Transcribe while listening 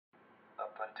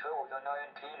Until the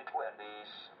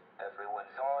 1920s, everyone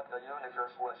thought the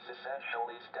universe was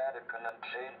essentially static and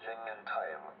unchanging in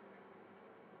time.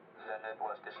 Then it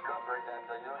was discovered that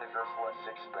the universe was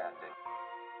expanding.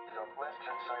 The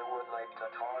questions I would like to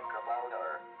talk about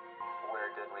are: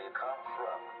 where did we come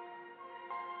from?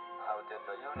 How did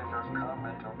the universe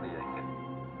come into being?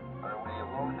 Are we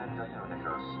alone in the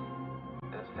universe?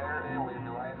 Is there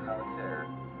alien life out there?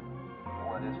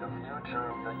 What is the future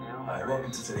of the human Hi, race?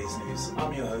 welcome to today's news.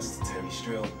 I'm your host, Terry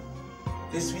Strill.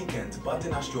 This weekend,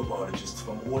 budding astrobiologists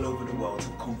from all over the world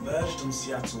have converged in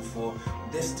Seattle for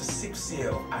this, the 6th year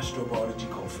of Astrobiology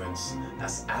Conference.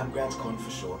 That's AbGradCon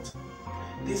for short.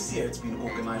 This year it's been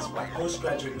organised by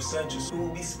postgraduate researchers who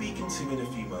will be speaking to me in a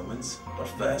few moments. But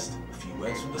first, a few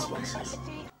words from the sponsors.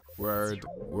 Word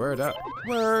up,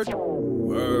 word.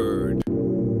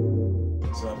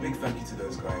 So a big thank you to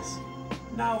those guys.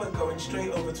 Now we're going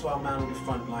straight over to our man on the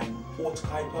front line, Oort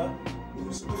Kuiper,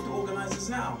 who's with the organisers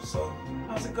now. So,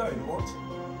 how's it going, Oort?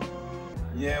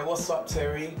 Yeah, what's up,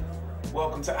 Terry?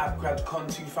 Welcome to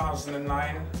AbGradCon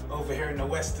 2009, over here in the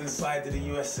western side of the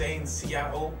USA in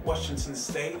Seattle, Washington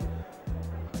State.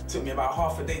 Took me about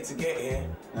half a day to get here,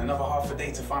 and another half a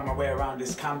day to find my way around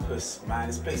this campus. Man,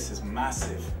 this place is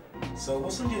massive. So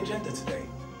what's on the agenda today?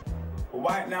 Well,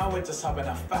 right now we're just having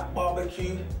a fat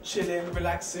barbecue, chilling,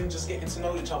 relaxing, just getting to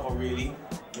know each other really.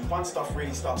 The fun stuff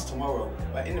really starts tomorrow.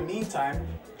 But in the meantime,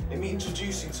 let me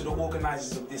introduce you to the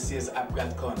organisers of this year's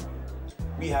AbGradCon.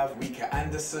 We have Rika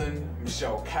Anderson,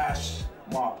 Michelle Cash,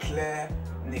 Mark Clare,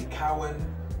 Nick Cowan,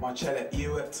 Marcella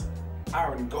Ewart,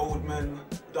 Aaron Goldman,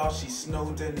 Darcy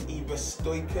Snowden, Eva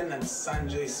Stoiken and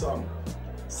Sanjay Som.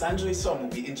 Sanjay Som will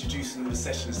be introducing the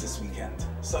sessions this weekend.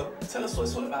 So tell us what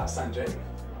it's all about, Sanjay.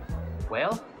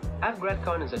 Well,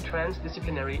 AbGradCon is a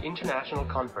transdisciplinary international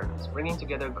conference bringing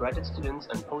together graduate students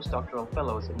and postdoctoral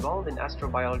fellows involved in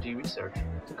astrobiology research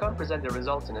to come present their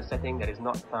results in a setting that is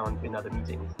not found in other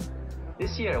meetings.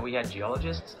 This year we had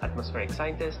geologists, atmospheric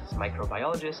scientists,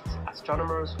 microbiologists,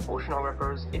 astronomers,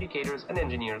 oceanographers, educators and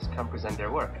engineers come present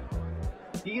their work.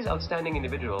 These outstanding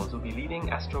individuals will be leading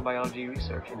astrobiology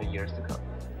research in the years to come.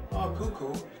 Oh,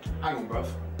 cool. Hang on, bruv.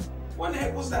 What the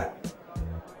heck was that?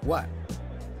 What?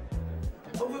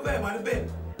 Over there by the bin.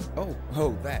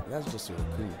 Oh, that's just a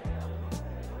raccoon.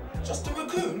 Just a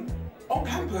raccoon? On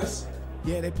campus?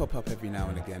 Yeah, they pop up every now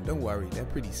and again. Don't worry, they're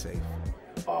pretty safe.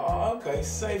 Oh, okay,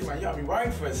 safe, man. You got me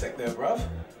worried for a sec there, bruv.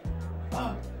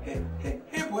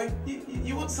 Here, boy.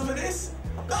 You want some of this?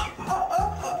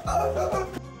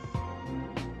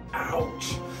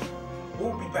 Ouch!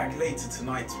 We'll be back later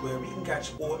tonight where we can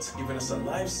catch Oort giving us a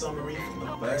live summary from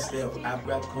the first day of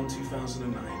AbGradCon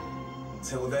 2009.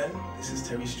 Until then, this is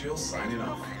Terry Strill signing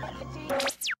off.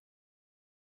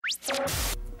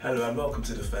 Hello and welcome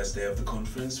to the first day of the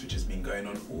conference, which has been going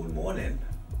on all morning.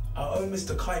 Our own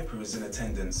Mr. Kuiper is in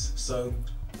attendance, so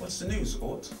what's the news,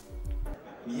 Oort?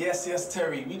 Yes,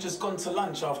 Terry, we just gone to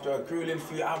lunch after a grueling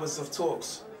few hours of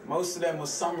talks. Most of them were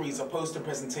summaries or poster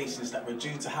presentations that we're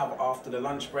due to have after the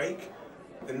lunch break.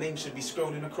 The name should be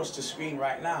scrolling across the screen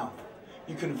right now.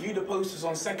 You can view the posters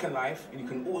on Second Life, and you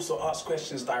can also ask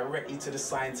questions directly to the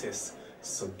scientists.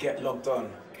 So get logged on.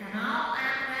 Can all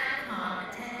AbGradCon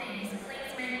attendees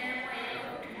please make their way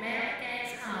to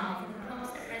Mary's hall for the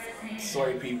poster presentation?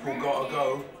 Sorry people, gotta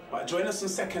go. But join us on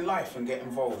Second Life and get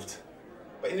involved.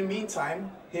 But in the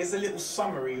meantime, here's a little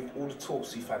summary of all the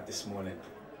talks we've had this morning.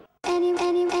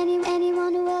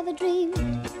 Anyone who ever dreamed.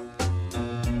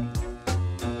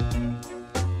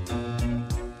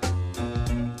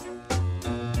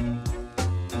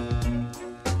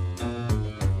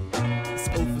 It's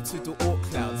over to the Oort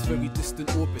clouds, very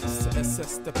distant orbits, to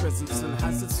assess the presence and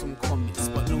hazards from comets.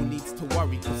 But no need to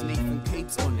worry, cause Nathan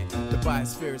Cape's on it. The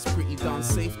biosphere is pretty darn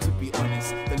safe, to be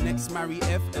honest. The next Mary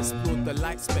Ev explored the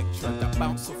light spectra that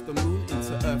bounce off the moon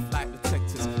into Earth light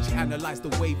detectors. She analysed the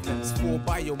wavelengths for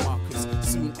biomarkers.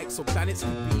 Soon exoplanets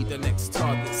could be the next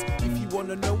targets. If you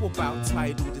wanna know about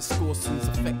tidal distortions,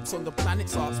 effects on the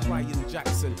planets, ask Brian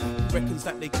Jackson. He reckons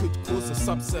that they could cause a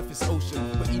subsurface ocean,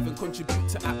 or even contribute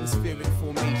to atmospheric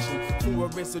formation. For a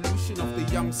resolution of the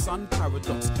young sun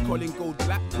paradox, Colin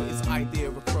Goldblatt put his idea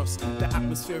across. The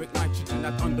atmospheric nitrogen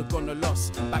had undergone a loss.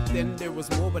 Back then there was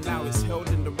more, but now it's held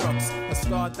in the rocks. A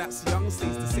star that's young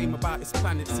says the same about its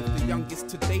planets. If the youngest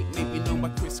to date may be known by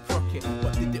Chris Crockett,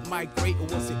 but did it migrate or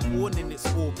was it born in its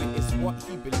orbit? Is what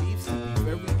he believes to be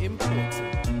very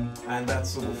important. And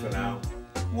that's all for now.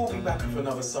 We'll be back with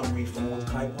another summary from Oort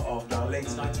Kuiper after our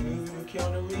late night movie with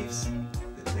Keanu Reeves,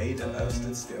 The Day the Earth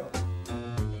Stood Still.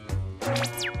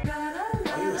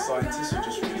 Are you a scientist or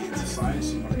just really into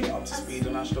science? You want to get up to speed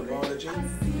on astrobiology?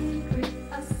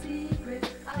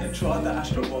 Then Central Under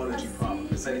Astrobiology Rap,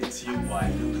 presented to you by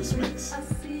Lucas Mix.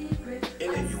 In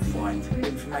it you'll find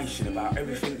information about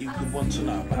everything you could want to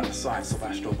know about the science of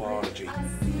astrobiology.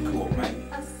 Cool,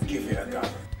 mate. Give it a go.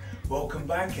 Welcome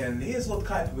back, and here's Oort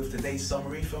Kuiper with today's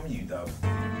summary from UW.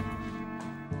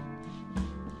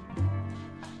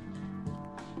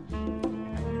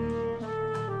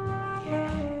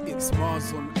 It's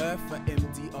Mars on Earth at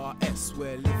MDRS,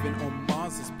 where living on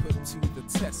Mars is put to the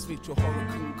test. Rachel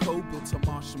Hurricane Co built a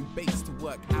Martian base to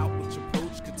work out which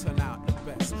approach could turn out the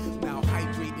best. Now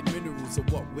hydrated minerals are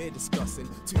what we're discussing.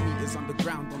 2 meters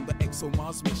underground on the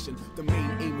ExoMars mission. The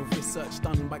main aim of research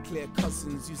done by Claire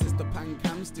Cousins uses the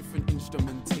PanCam's different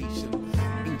instrumentation.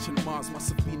 Ancient Mars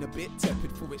must have been a bit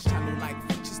tepid for its channel-like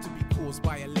features to be caused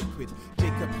by a liquid.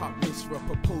 Jacob Hutt-Mishra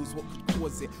proposed what could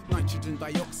cause it. Nitrogen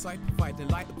dioxide providing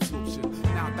light absorption.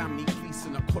 Now Damney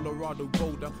Gleason at Colorado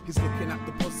Boulder is looking at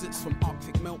deposits from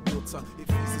Arctic meltwater.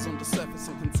 It freezes on the surface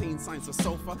and contains signs of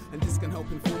sulfur, and this can help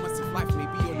inform us if life may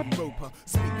be on Europa.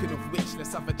 Speaking of which,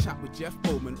 let's have a chat with Jeff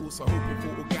Bowman, also hoping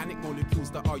for organic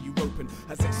molecules that are European,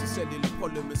 as extracellular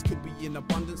polymers could be in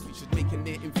abundance. We should make a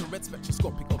near-infrared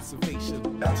spectroscopic observation.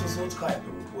 That was Oort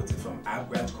Kuiper reported from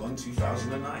AbGradCon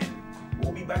 2009.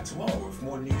 We'll be back tomorrow with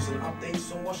more news and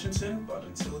updates from Washington, but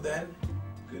until then,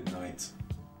 good night.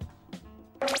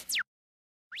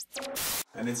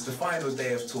 And it's the final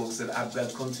day of talks at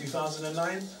AbGradCon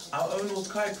 2009. Our own Oort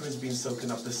Kuiper has been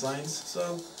soaking up the science,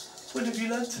 so what have you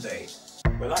learned today?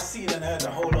 Well, I've seen and heard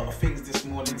a whole lot of things this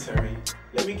morning, Terry.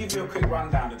 Let me give you a quick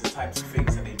rundown of the types of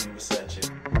things that they've been researching.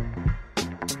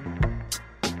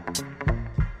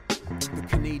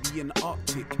 Canadian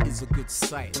Arctic is a good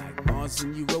site, like Mars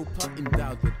and Europa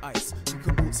endowed with ice. You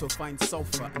can also find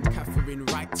sulfur, and Catherine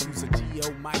Wright, who's a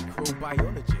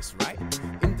geomicrobiologist, right?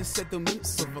 In the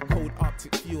sediments of a cold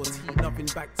Arctic fjord, heat-loving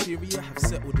bacteria have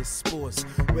settled as spores.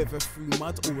 Whether through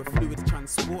mud or a fluid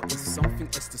transport is something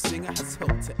Esther Singer has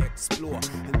helped to explore.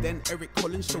 And then Eric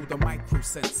Collins showed a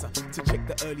microsensor to check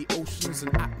the early oceans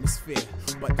and atmosphere.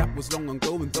 But that was long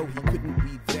ago, and though he couldn't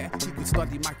be there, he could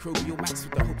study microbial maps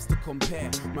with the hopes to compare.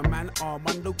 My man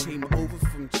Armando came over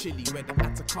from Chile, where the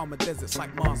Atacama desert's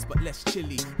like Mars but less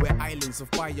chilly, where islands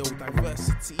of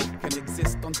biodiversity can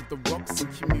exist under the rocks in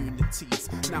communities.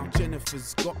 Now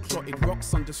Jennifer's got clotted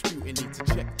rocks under scrutiny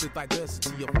to check the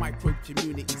diversity of microbe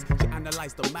communities. She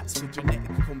analysed the maps for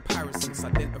genetic comparisons,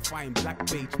 identifying black,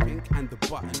 beige, pink and the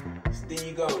button. So there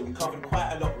you go, we covered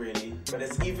quite a lot really, but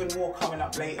there's even more coming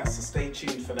up later, so stay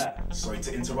tuned for that. Sorry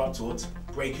to interrupt, Oort.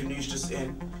 Breaking news just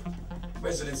in.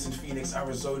 Residents in Phoenix,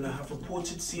 Arizona have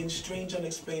reported seeing strange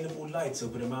unexplainable lights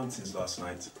over the mountains last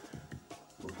night.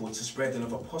 Reports are spreading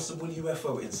of a possible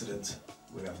UFO incident.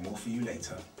 We'll have more for you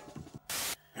later.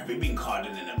 Have you been caught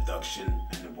in an abduction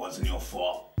and it wasn't your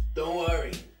fault? Don't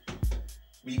worry,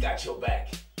 we got your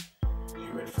back.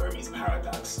 Here at Fermi's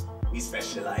Paradox, we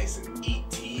specialize in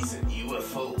ETs and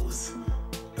UFOs.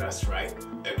 That's right,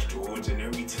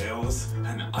 extraordinary tales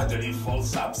and utterly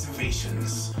false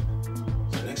observations.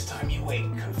 So next time you wake,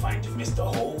 confined you've missed a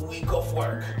whole week of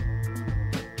work.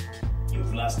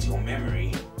 You've lost your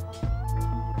memory.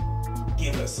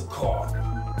 Give us a call,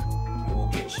 and we'll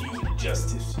get you the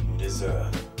justice you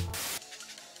deserve.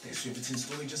 This riveting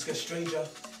story just gets stranger.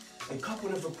 A couple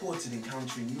have reported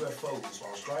encountering UFOs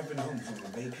whilst driving home from a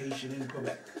vacation in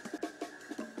Quebec.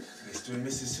 Mr. and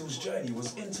Mrs. Hill's journey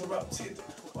was interrupted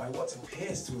by what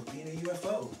appears to have been a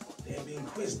UFO. They are being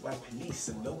quizzed by police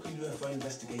and local UFO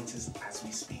investigators as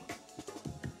we speak.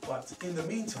 But in the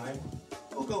meantime,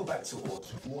 we'll go back to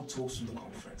Oort with more talks from the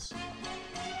conference.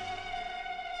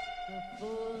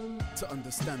 To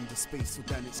understand the space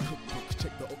organics cookbook,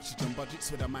 check the oxygen budgets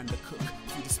with Amanda Cook.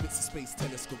 Through the Spitzer Space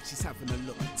Telescope, she's having a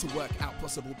look to work out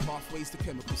possible pathways the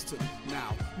chemicals took.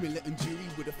 Now, Millet and Jury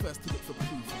were the first to look for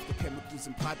proof of the chemicals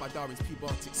implied by Darwin's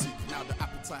prebiotic soup. Now the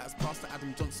appetite has passed to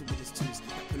Adam Johnson with his tools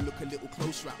that can look a little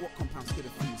closer at what compounds could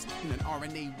have fused. In an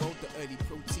RNA world, the early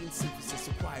protein synthesis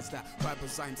requires that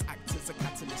ribozymes act as a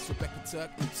catalyst. Rebecca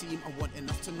Turk and team are wanting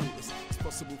us to notice it's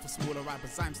possible for smaller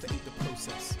ribozymes to aid the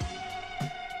process.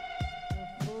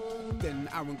 Then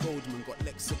Aaron Goldman got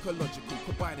lexicological,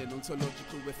 combining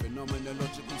ontological with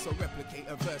phenomenological. So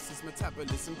replicator versus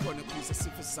metabolism chronicles are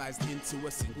synthesized into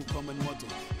a single common model.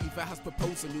 Eva has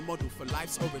proposed a new model for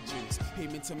life's origins,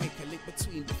 aiming to make a link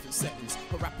between different settings.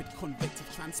 A rapid convective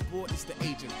transport is the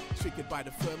agent, triggered by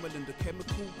the thermal and the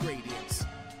chemical gradients.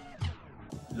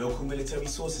 Local military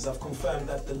sources have confirmed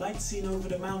that the lights seen over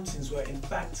the mountains were in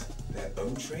fact their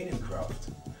own training craft.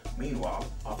 Meanwhile,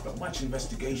 after much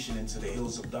investigation into the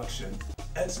Hill's abduction,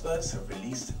 experts have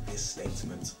released this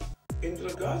statement. In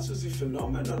regards to the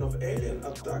phenomenon of alien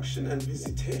abduction and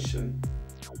visitation,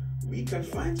 we can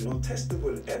find no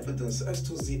testable evidence as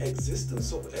to the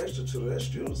existence of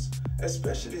extraterrestrials,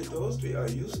 especially those we are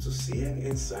used to seeing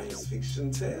in science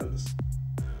fiction tales.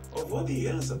 Although the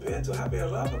aliens appear to have a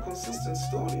rather consistent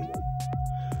story,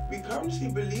 we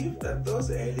currently believe that those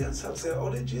aliens have their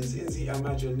origins in the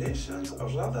imaginations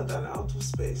rather than out of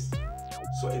space.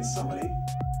 So in summary,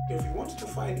 if we wanted to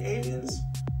find aliens,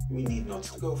 we need not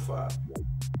to go far.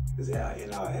 They are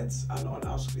in our heads and on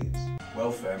our screens.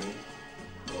 Well, Fermi,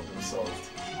 problem solved.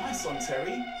 Nice one,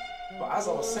 Terry. But as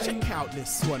I was saying, check out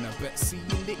this one, I bet see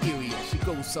in the area. She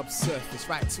goes subsurface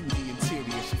right to the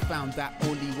interior. She found that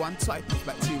only one type of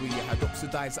bacteria had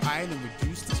oxidized iron and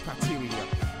reduced its criteria.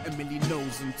 Emily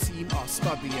Knowles and team are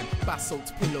studying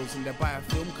basalt pillows and their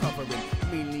biofilm covering,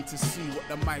 mainly to see what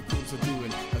the microbes are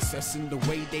doing, assessing the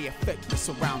way they affect the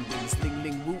surroundings. Ling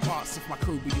Ling Wu asks if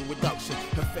microbial reduction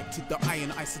affected the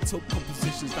iron isotope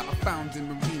compositions that are found in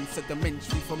marine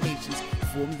sedimentary formations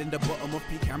formed in the bottom of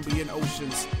Precambrian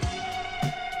oceans.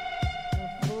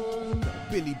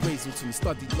 Billy Brazelton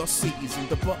studied lost cities in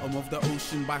the bottom of the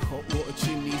ocean by hot water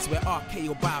chimneys where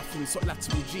archaeal biofilms sought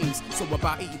lateral genes, so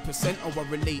about 80% are a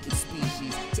related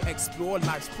species, to explore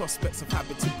life's prospects of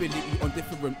habitability on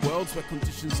different worlds where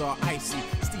conditions are icy.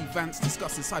 Steve Vance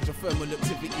discusses hydrothermal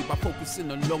activity by focusing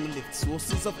on long-lived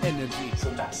sources of energy.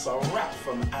 So that's a wrap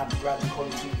from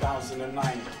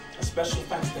AbGradCon09. A special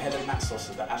thanks to Helen Matsos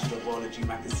of the Astrobiology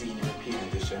Magazine European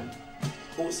Edition.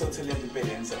 Also to Linda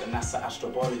Billings at the NASA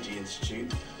Astrobiology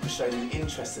Institute for showing an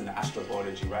interest in the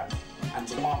Astrobiology Rap, and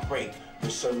to Mark Brake for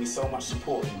showing me so much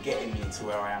support in getting me to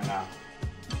where I am now.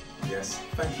 Yes,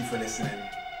 thank you for listening.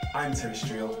 I'm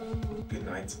Terrestrial. Good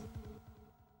night.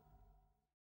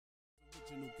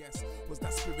 Was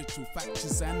that spiritual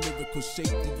factors and miracles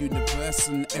shaped the universe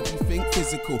and everything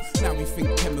physical. Now we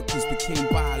think chemicals became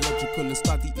biological and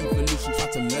study evolution, try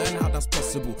to learn how that's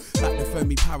possible. Like the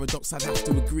Fermi paradox, I'd have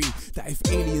to agree that if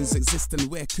aliens exist, then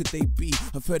where could they be?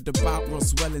 I've heard about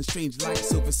Roswell and strange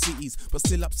lights over cities, but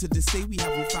still up to this day we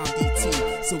haven't found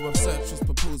ET. So a search was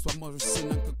proposed by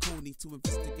Morrison and Cacconi to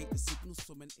investigate the signals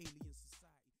from an alien society.